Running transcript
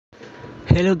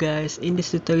Hello guys, in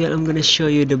this tutorial I'm gonna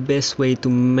show you the best way to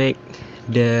make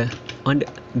the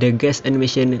gas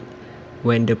animation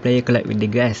when the player collide with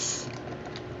the gas.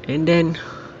 And then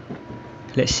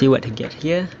let's see what I get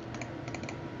here.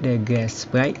 The gas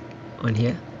sprite on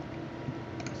here.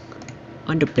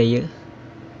 On the player,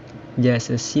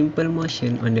 just a simple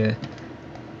motion on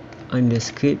the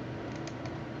script,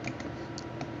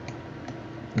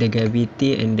 the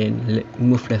gravity, and then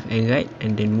move left and right,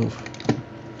 and then move.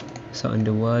 So on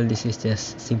the wall, this is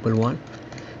just simple wall.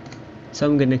 So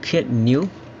I'm gonna create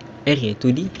new area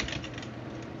 2D.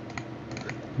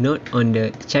 Note on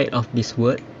the child of this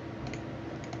word.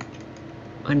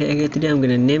 On the area 2D, I'm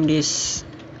gonna name this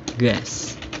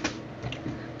grass.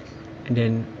 And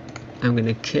then I'm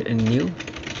gonna create a new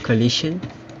collision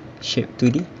shape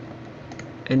 2D.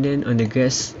 And then on the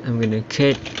grass, I'm gonna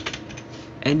create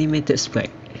animated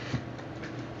sprite.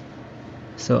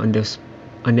 So on the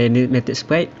animated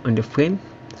sprite on the frame,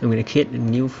 so I'm gonna create a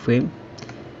new frame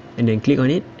and then click on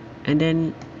it, and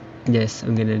then yes,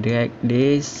 I'm gonna drag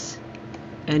this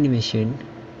animation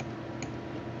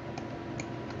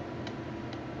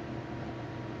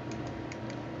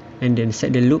and then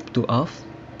set the loop to off,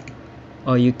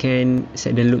 or you can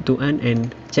set the loop to on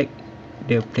and check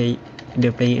the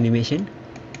playing animation.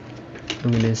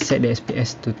 I'm gonna set the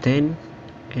FPS to 10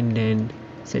 and then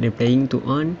set the playing to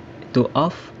on to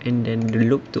off, and then the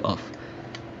loop to off.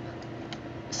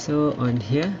 So on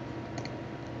here,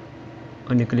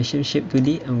 on the collision shape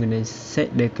 2D, I'm gonna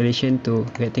set the collision to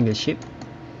rectangle shape,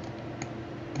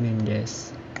 and then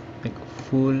just make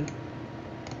full,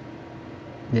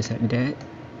 just like that.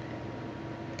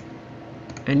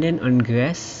 And then on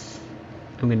grass,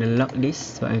 I'm gonna lock this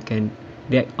so I can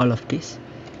drag all of this.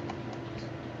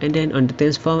 And then on the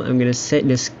transform, I'm gonna set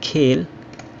the scale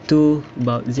to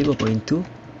about 0.2,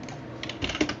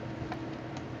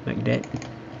 like that,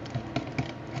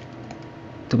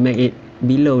 to make it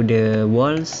below the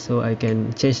walls, so I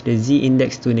can change the Z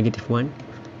index to -1,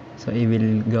 so it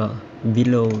will go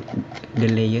below the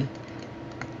layer.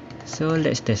 So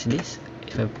let's test this.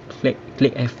 If I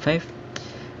click F5,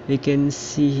 you can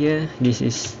see here this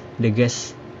is the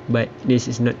gas, but this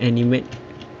is not animate.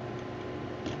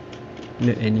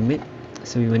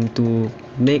 So we want to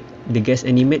make the gas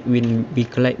animate when we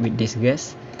collide with this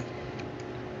gas.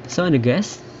 So on the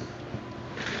gas,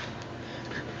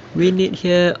 we need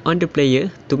here on the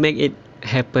player to make it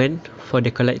happen, for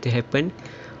the collide to happen.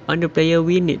 On the player,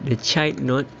 we need the child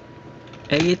node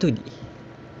area 2D.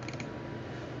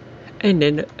 And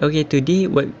then area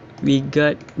 2D, what we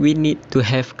got, we need to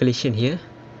have collision here.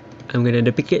 I'm gonna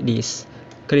duplicate this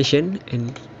collision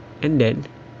and then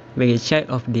make a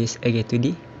child of this area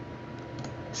 2D.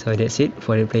 So that's it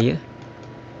for the player.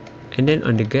 And then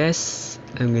on the gas,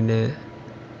 I'm gonna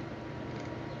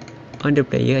on the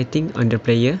player,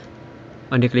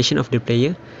 on the collision of the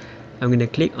player, I'm gonna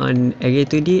click on area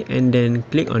 2D and then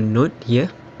click on node here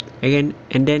again,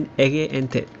 and then area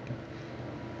entered,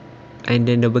 and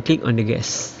then double click on the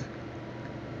gas.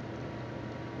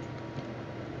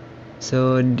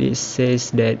 So this says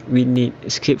that we need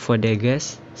a script for the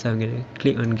gas, so I'm gonna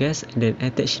click on gas and then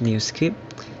attach new script,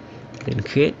 then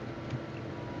create.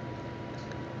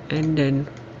 And then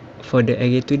for the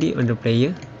area 2D on the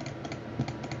player,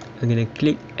 I'm gonna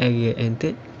click area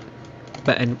entered,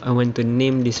 but I want to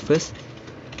name this first,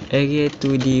 area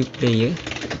 2D player.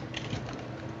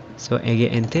 So area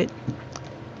entered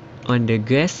on the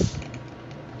gas.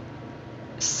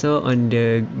 So on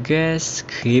the gas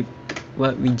script,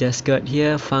 what we just got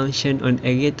here, function on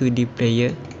area 2D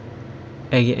player,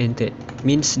 area entered,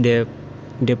 means the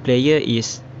player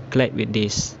is collide with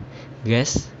this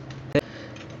gas.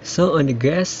 So on the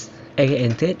gas area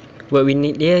entered, what we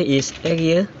need here is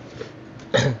area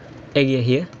area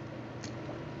here.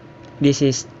 This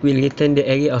is will return the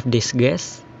area of this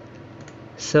gas.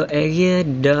 So area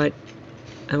dot,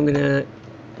 I'm gonna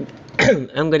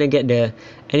I'm gonna get the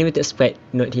animated sprite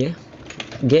node here,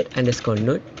 get underscore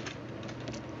node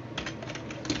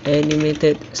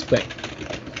animated sprite,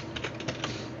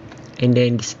 and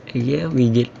then this area we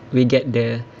get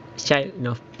the child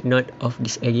node of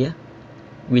this area,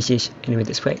 which is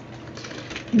animated sprite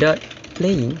dot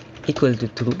playing equal to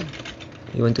true.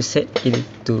 You want to set it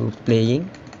to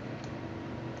playing.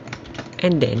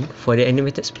 And then for the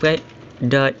animated sprite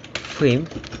dot frame,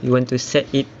 you want to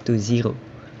set it to 0.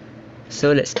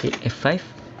 So let's click F5.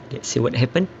 Let's see what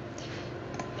happened.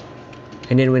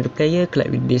 And then when the player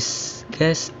collide with this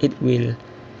gas, it will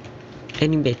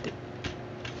animate it.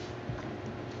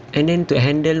 And then to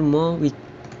handle more,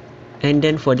 and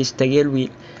then for this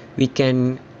tutorial we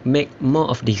can make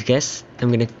more of this gas.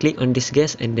 I'm gonna click on this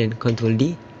gas and then Ctrl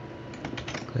D,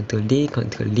 Control D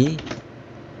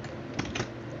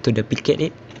to duplicate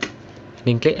it,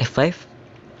 then click F5,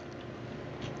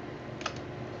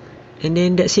 and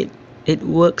then that's it. It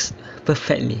works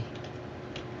perfectly.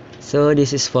 So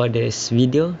this is for this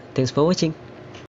video. Thanks for watching.